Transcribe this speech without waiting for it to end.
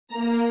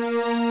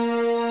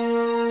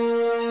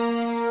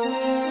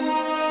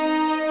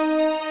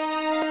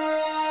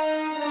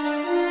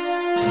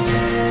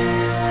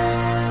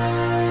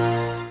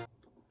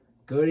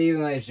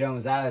guys,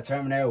 Jones out of the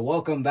Terminator.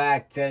 Welcome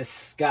back to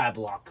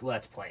Skyblock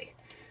Let's Play.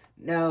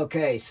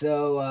 Okay,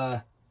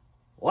 so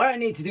what I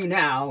need to do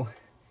now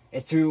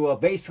is to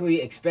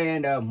basically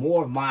expand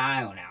more of my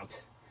island out.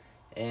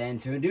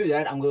 And to do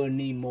that, I'm going to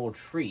need more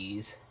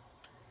trees.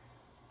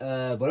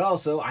 But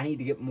also, I need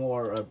to get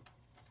more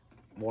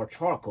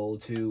charcoal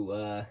to...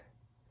 I'm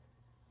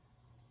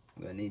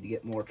going to need to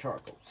get more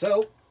charcoal.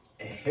 So,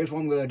 here's what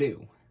I'm going to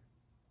do.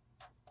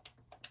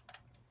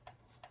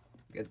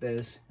 Get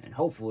this, and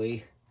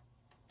hopefully...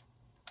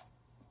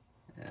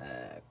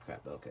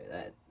 crap, okay,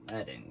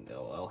 that didn't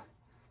go well.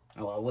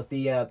 Oh, well, with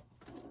the, oh,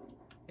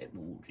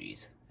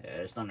 jeez. Yeah,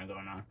 there's thunder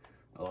going on.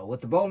 Oh, well,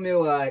 with the bone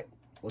meal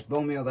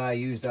that I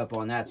used up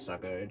on that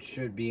sucker, it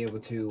should be able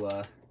to,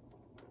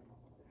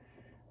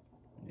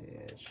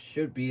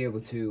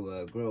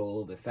 grow a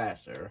little bit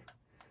faster.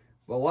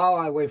 But while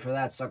I wait for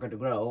that sucker to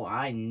grow,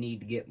 I need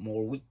to get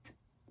more wheat.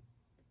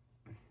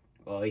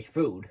 Well, at least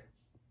food.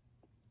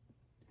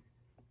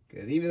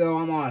 Because even though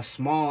I'm on a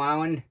small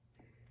island,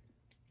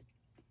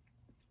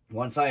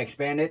 once I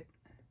expand it,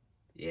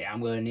 yeah, I'm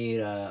going to need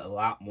a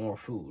lot more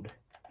food.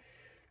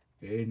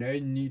 And I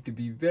need to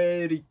be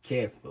very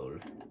careful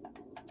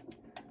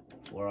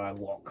where I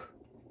walk.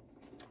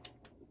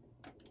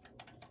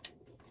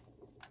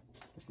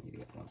 Just need to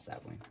get one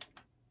sapling.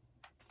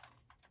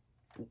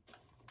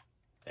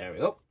 There we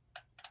go.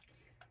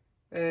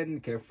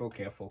 And careful,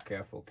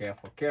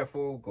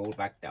 go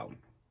back down.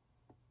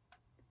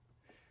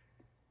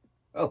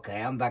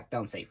 Okay, I'm back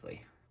down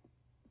safely.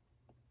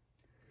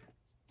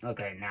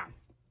 Okay, now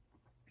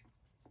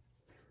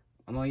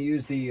I'm gonna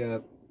use the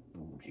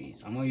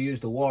I'm gonna use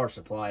the water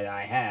supply that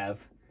I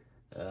have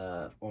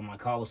on my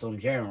cobblestone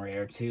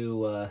generator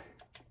to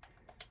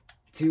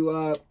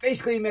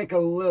basically make a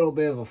little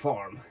bit of a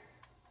farm.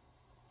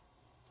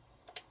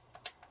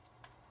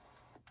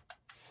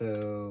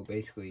 So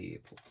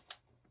basically,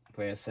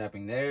 plant a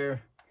sapling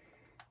there.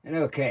 And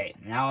okay,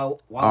 now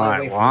while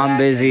I'm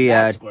busy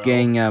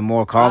getting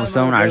more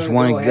cobblestone, I just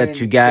want to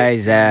let you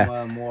guys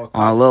on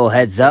a little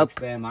heads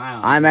up.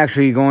 I'm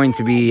actually going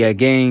to be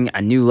getting a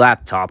new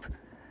laptop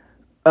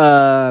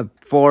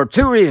for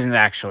two reasons,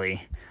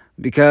 actually.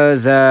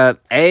 Because,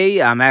 A,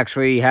 I'm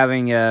actually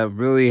having a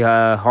really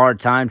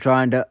hard time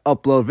trying to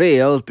upload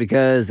videos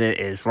because it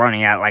is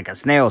running at like a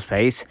snail's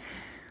pace.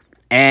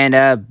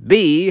 And,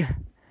 B,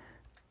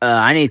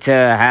 I need to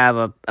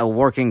have a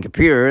working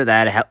computer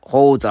that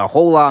holds a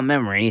whole lot of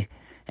memory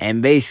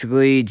and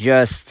basically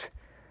just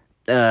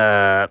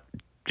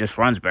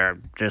runs better,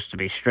 just to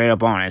be straight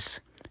up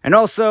honest. And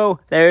also,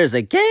 there is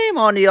a game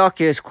on the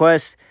Oculus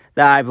Quest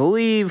that I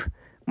believe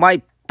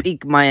might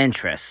pique my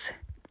interest.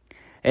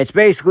 It's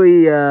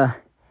basically an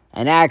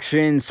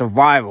action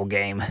survival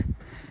game.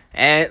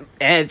 And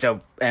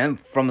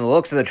from the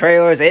looks of the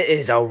trailers, it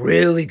is a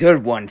really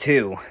good one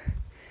too.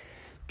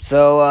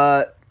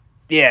 So,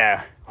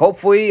 yeah.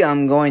 Hopefully,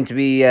 I'm going to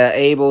be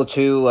able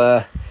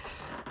to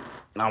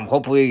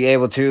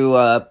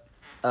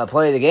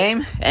play the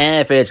game,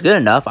 and if it's good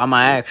enough, I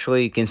might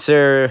actually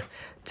consider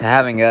to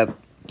having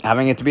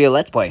it to be a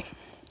Let's Play.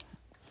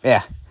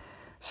 Yeah.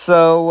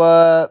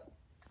 So,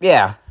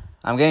 yeah,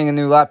 I'm getting a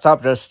new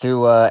laptop just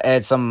to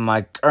edit some of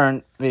my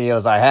current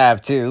videos I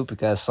have too,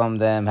 because some of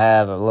them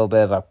have a little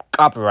bit of a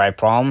copyright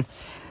problem.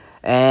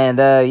 And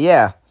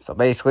yeah, so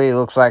basically, it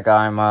looks like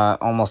I'm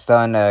almost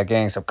done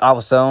getting some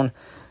cobblestone.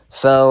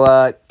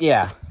 So,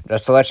 yeah,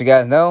 just to let you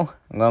guys know,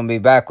 I'm going to be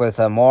back with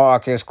more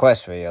Oculus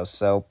Quest videos,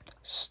 so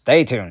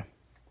stay tuned.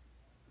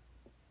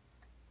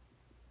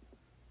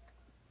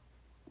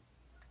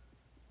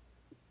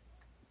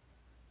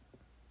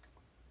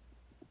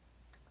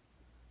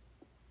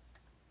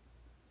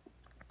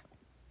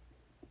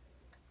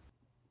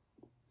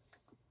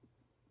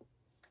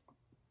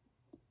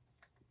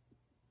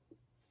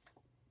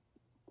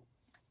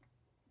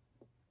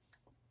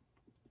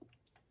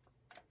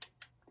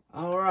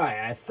 Alright,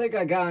 I think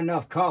I got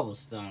enough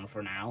cobblestone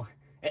for now.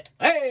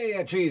 Hey,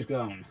 a tree's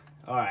grown.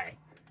 Alright,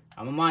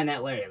 I'm gonna mine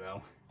that later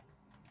though.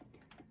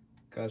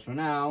 Because for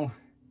now,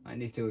 I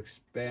need to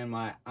expand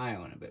my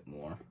island a bit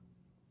more.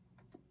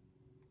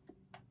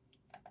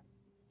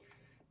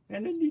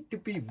 And I need to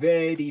be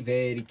very,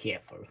 very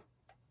careful.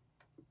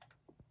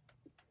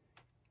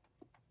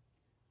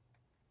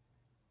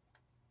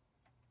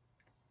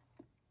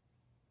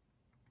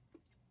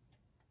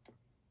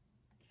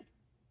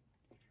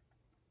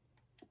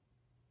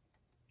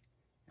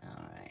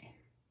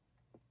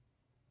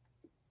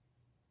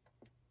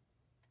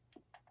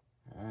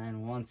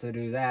 And once I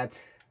do that,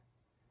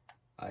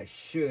 I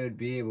should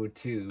be able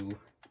to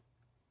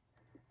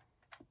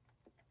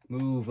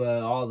move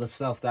all the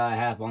stuff that I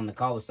have on the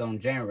cobblestone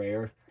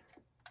generator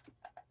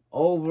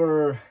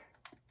right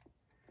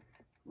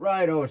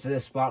over to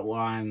this spot where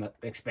I'm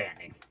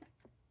expanding.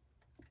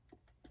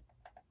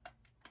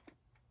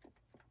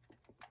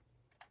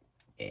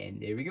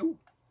 And there we go.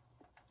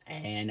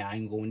 And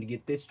I'm going to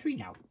get this tree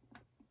now.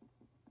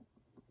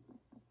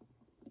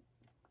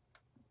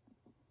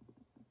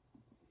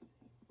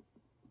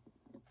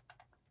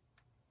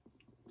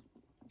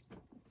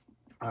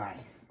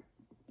 Alright.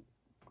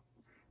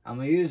 I'm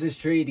going to use this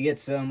tree to get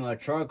some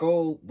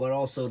charcoal, but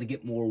also to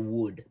get more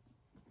wood.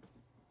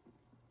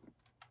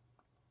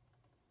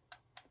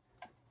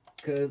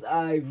 Because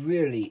I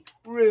really,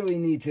 really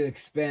need to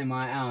expand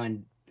my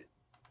island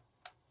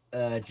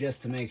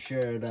just to make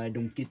sure that I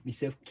don't get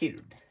myself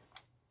killed.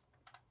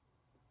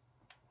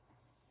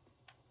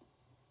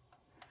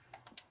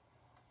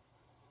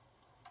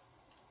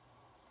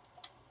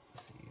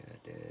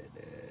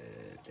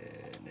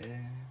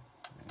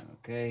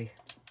 Okay.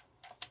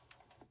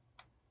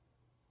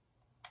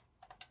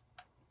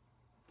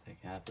 Take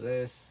half of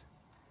this.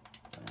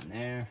 Put in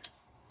there.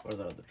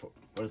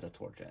 Where's the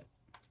torch at?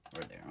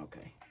 Right there.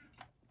 Okay.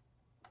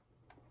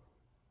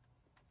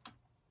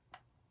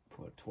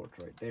 Put a torch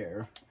right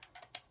there.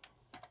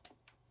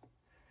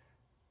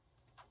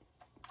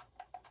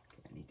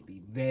 I need to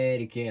be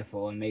very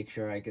careful and make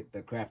sure I get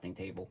the crafting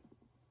table.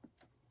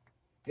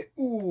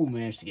 Ooh,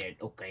 managed to get it.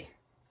 Okay.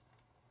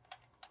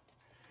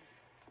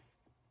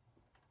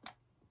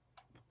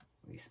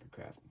 Place the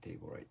crafting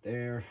table right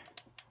there.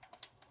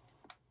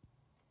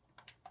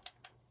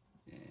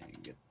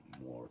 And get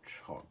more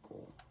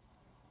charcoal.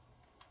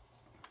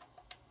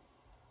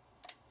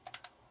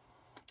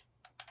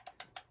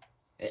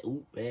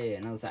 Ooh, hey,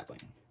 another sapling.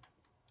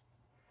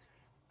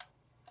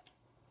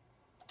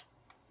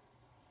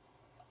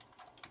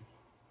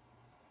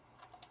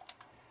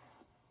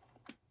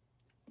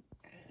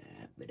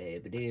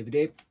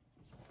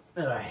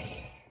 Alright.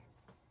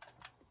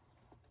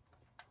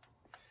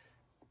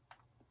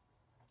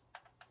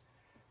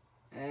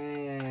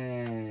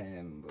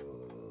 And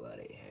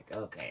bloody heck.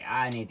 Okay,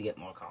 I need to get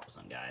more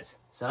cobblestone, guys.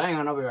 So hang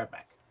on, I'll be right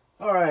back.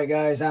 Alright,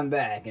 guys, I'm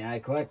back. And I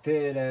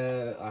collected,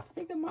 I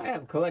think I might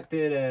have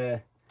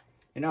collected,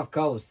 enough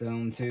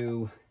cobblestone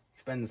to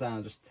expand this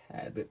island just a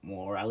tad bit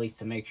more. At least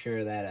to make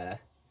sure that,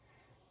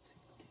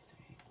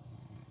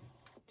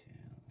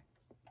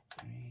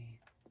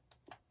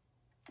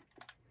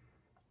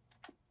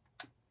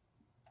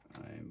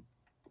 I'm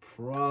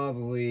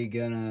probably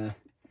gonna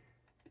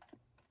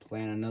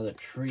plant another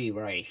tree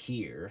right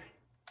here.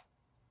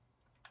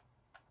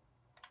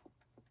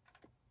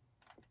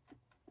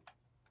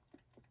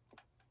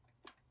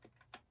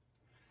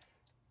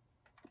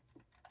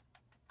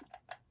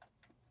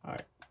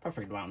 Alright,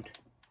 perfect round.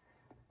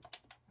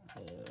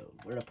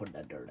 Where did I put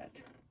that dirt at?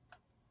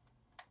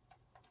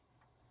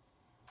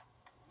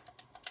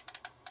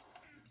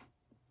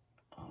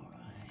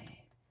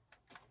 Alright.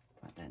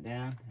 Put that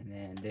down, and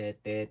then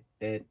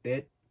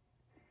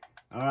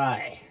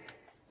Alright.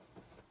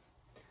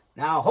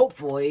 Now,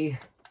 hopefully,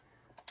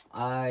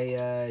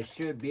 I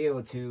should be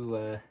able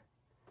to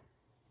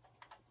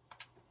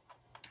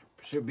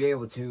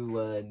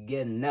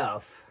get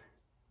enough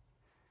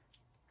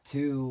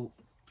to,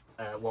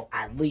 well,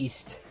 at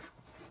least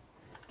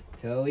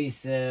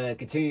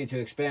continue to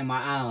expand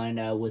my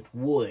island with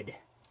wood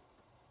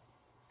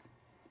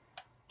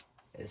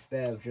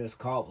instead of just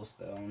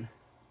cobblestone.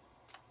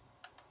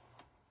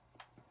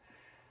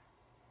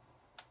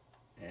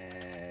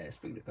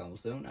 Speaking of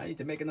cobblestone, I need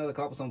to make another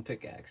cobblestone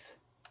pickaxe.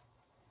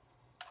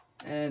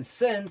 And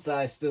since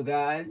I still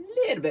got a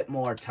little bit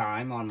more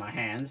time on my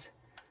hands,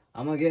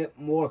 I'm gonna get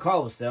more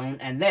cobblestone,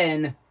 and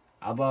then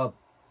I'll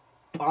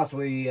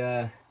possibly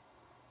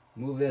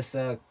move this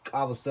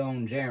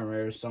cobblestone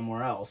generator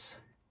somewhere else.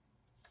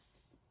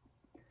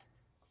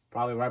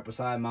 Probably right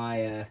beside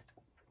my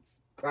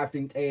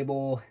crafting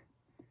table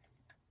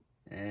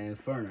and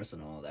furnace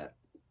and all that.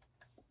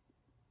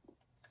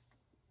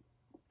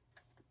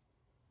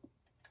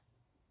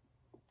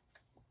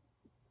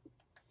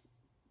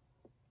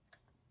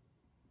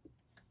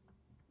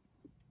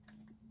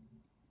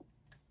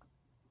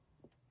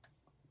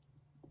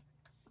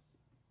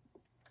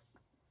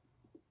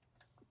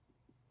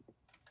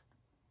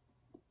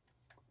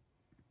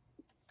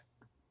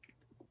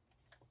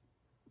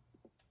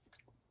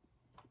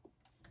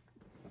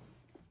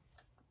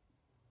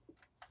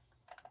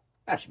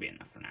 That should be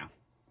enough for now.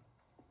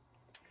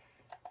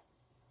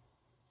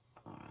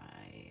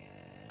 Alright,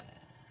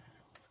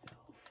 let's go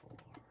for...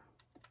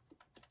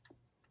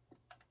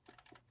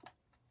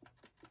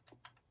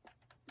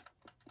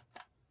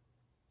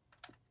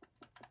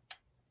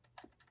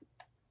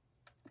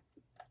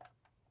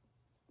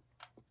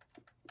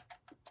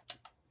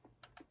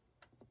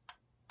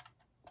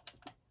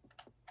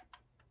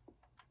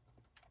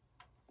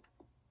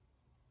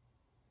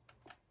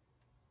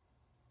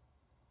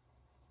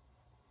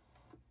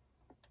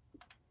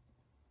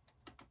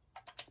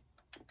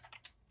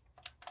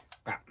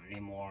 Crap, I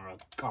need more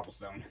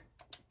cobblestone.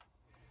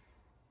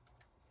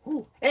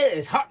 Ooh, it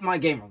is hot in my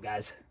game room,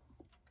 guys.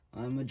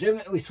 I'm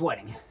legitimately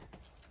sweating.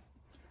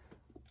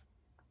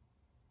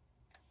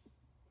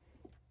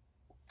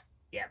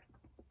 Yeah.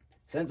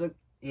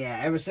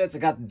 Ever since I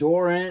got the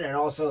door in, and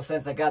also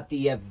since I got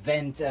the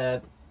vent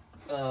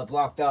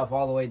blocked off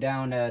all the way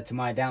down to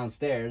my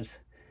downstairs,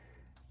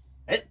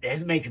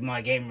 this makes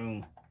my game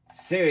room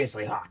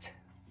seriously hot.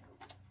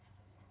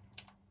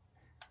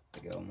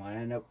 I might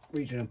end up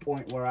reaching a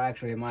point where I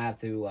actually might have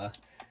to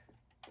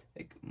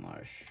take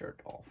my shirt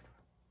off.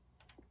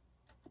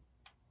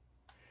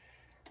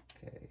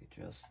 Okay,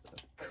 just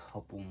a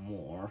couple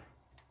more.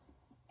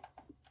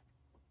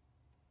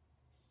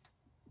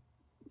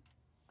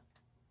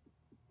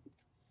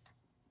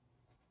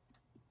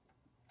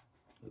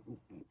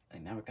 They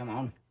never come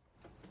on.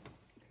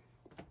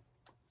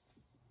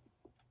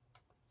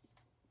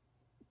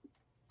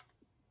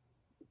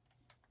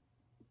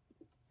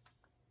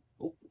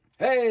 Oh,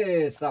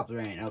 hey, it stopped the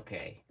rain.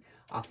 Okay,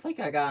 I think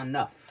I got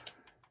enough.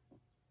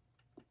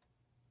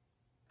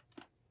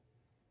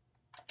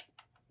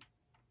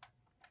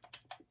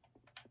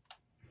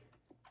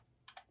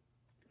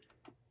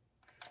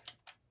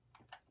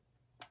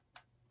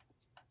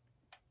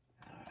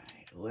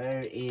 Alright,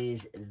 where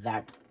is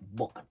that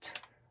bucket?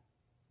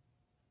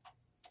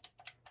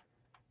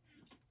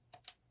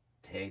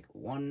 Take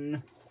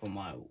one for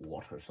my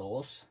water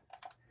source.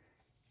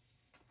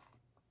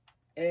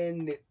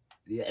 And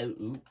yeah,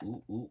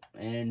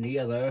 and the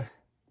other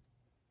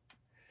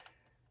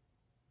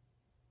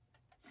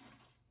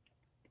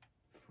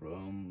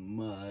from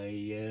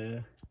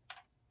my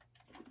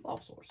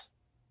lava source.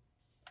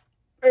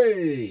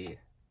 Hey!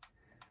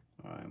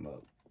 Alright, I'm gonna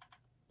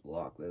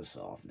block this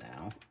off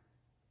now.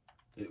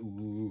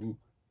 Ooh.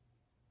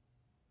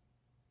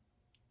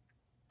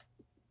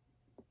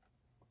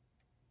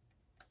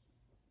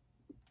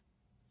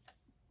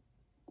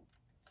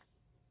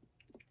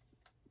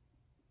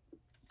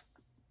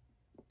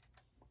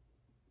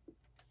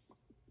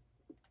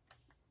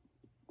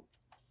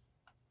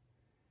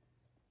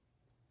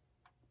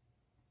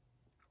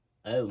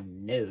 Oh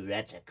no,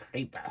 that's a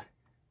creeper.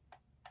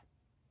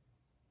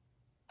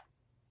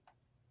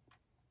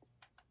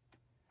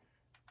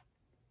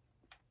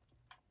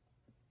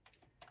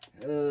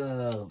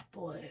 Oh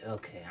boy,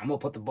 okay, I'm gonna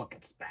put the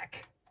buckets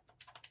back.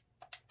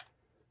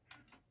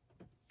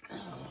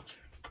 Oh,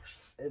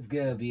 it's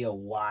gonna be a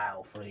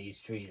while for these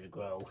trees to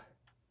grow.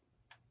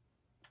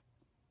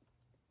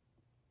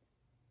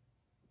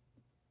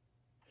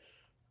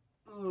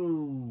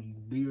 Oh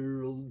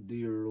dear, oh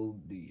dear, oh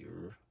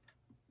dear.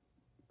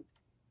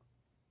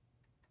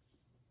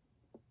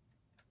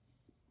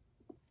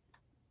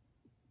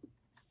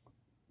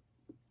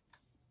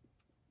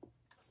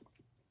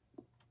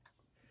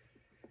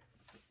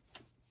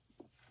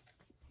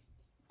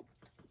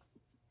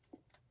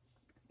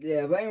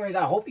 Yeah, but anyways,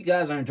 I hope you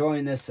guys are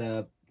enjoying this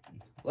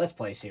Let's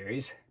Play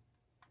series.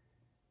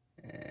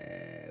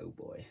 Oh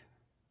boy.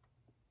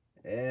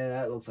 Yeah,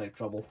 that looks like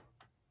trouble.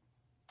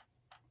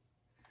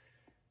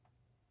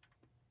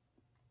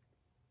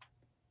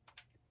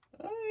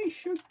 I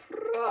should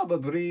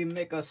probably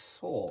make a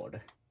sword.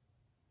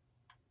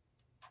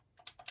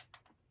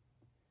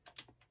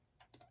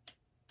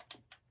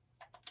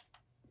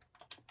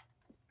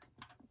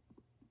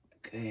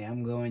 Okay,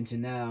 I'm going to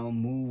now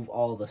move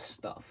all the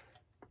stuff.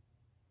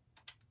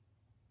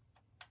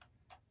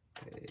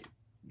 Okay,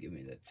 give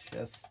me the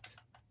chest.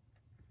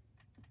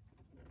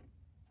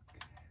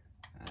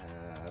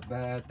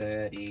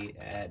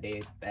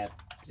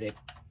 Zip,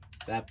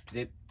 zap,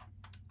 zip,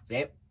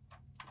 zip,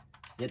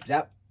 zip,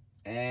 zap,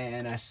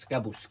 and a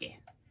skabuski.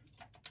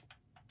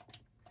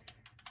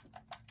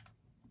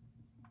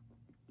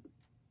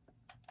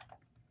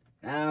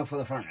 Now for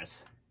the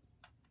furnace.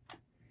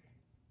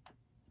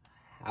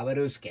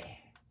 Habaduske.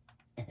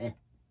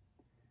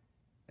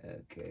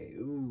 Okay,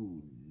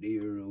 ooh,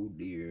 dear, oh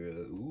dear,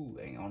 ooh,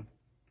 hang on.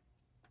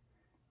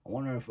 I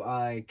wonder if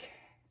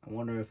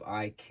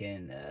I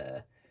can,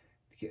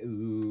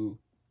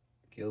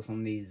 kill some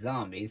of these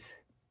zombies.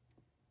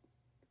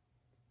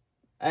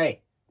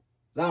 Hey,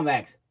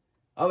 Zombax,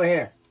 over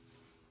here.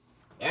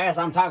 Yes,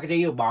 I'm talking to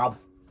you, Bob.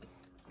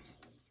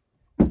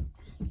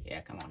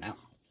 Yeah, come on now.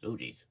 Ooh,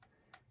 jeez.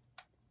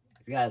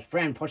 He's got his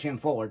friend pushing him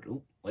forward.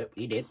 Ooh, wait,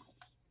 he did.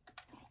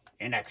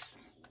 Index.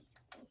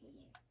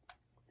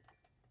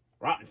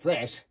 Rotten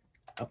flesh.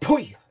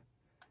 Apooy!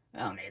 I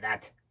don't need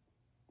that.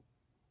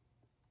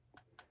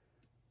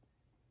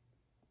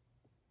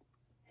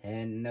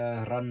 And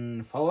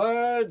run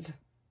forwards.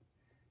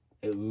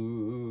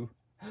 Ooh.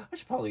 I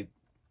should probably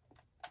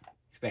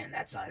expand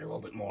that side a little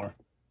bit more.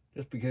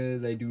 Just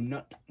because I do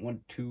not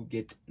want to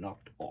get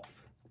knocked off.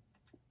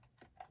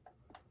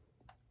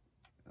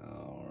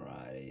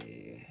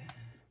 Alrighty.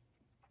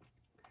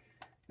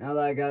 Now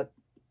that I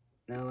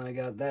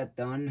got that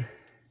done,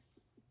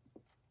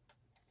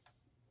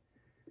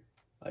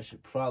 I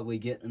should probably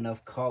get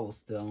enough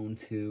cobblestone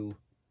to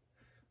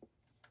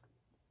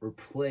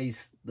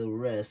replace the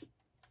rest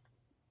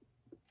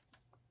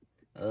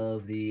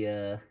of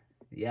the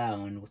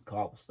island with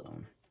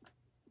cobblestone.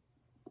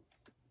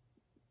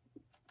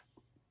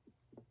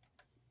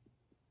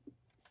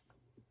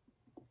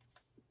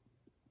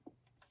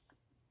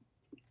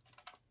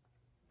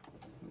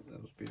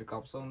 That must be the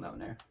cobblestone down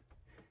there.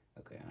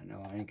 Okay, I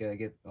know I ain't gonna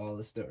get all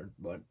this dirt,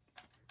 but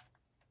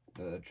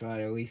try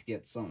to at least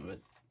get some of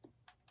it.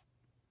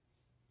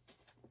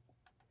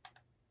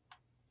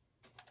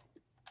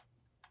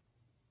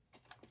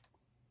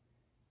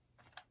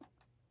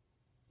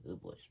 Oh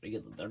boy, speaking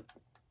of the dirt,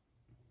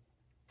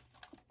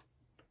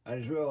 I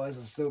just realized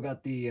I still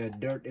got the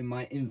dirt in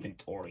my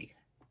inventory.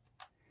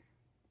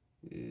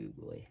 Oh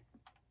boy.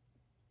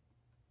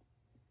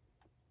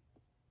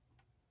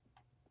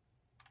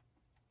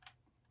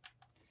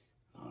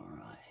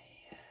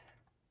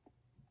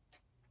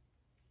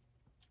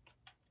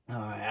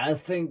 I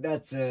think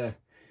that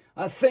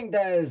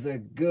is a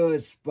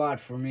good spot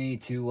for me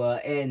to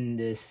end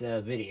this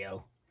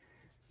video.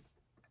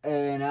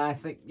 And I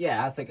think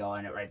I'll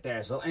end it right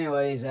there. So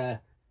anyways,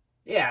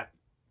 yeah,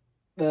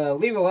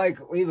 leave a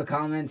like, leave a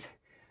comment.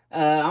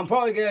 I'm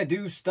probably gonna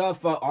do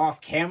stuff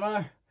off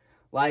camera,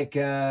 like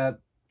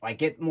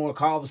get more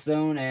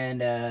cobblestone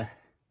and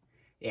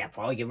yeah,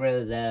 probably get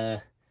rid of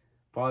the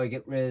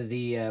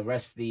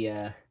rest of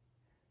the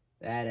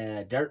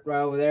that dirt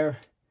right over there.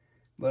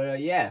 But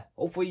yeah,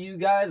 hopefully you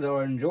guys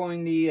are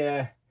enjoying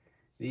the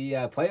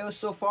playlist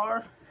so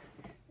far.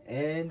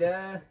 And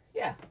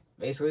yeah,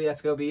 basically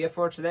that's gonna be it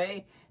for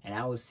today, and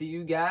I will see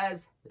you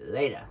guys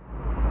later.